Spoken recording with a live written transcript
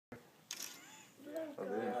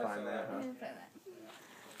find that, huh? I didn't find that.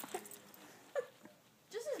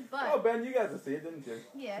 Just his butt. Oh, Ben, you got to see it, didn't you?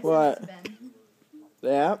 Yeah, I What? sent it to Ben.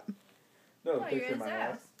 The app? No, the Oh, you're picture of his my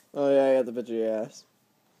ass. ass. Oh, yeah, I got the picture of your ass.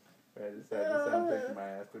 I just had to send a picture of my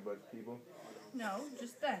ass to a bunch of people. No,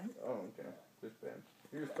 just Ben. Oh, okay. Just Ben.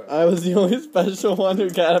 You're special. I was the only special one who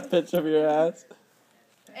got a picture of your ass.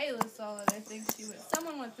 Ayla saw it, I think she went.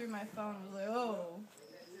 Someone went through my phone and was like, oh.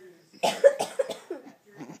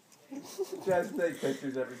 She has to take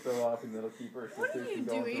pictures every so often that'll keep her What are sister you from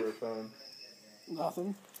going doing? through her phone.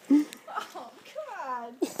 Nothing. Oh,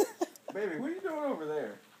 God. Baby, what are you doing over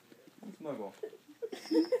there? Snuggle.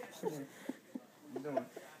 What are you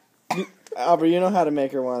doing? Albert, you know how to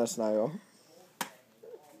make her want to snuggle.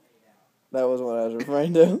 That was what I was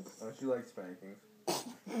referring to. Oh, she likes spankings.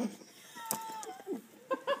 Turn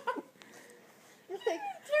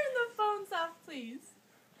the phones off, please.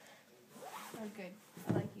 Oh, good.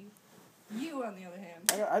 I like you. You, on the other hand.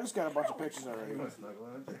 I just got a bunch of pictures already. You want to snuggle,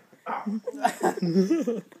 don't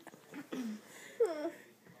you?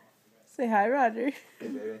 Say hi, Roger. Hey,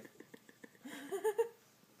 baby.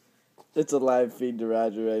 It's a live feed to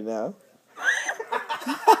Roger right now.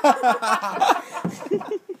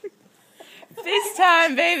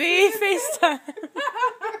 FaceTime, baby. FaceTime. He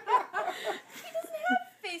doesn't have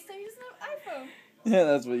FaceTime. He doesn't have iPhone. Yeah,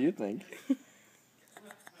 that's what you think.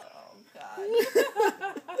 Oh, God.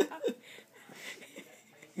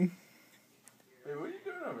 Hey, what are you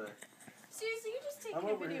doing over there? Seriously, you're just taking I'm a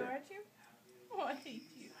over video, here. aren't you? Oh, I hate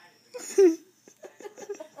you.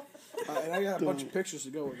 And I got a bunch of pictures to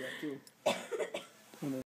go with that, too.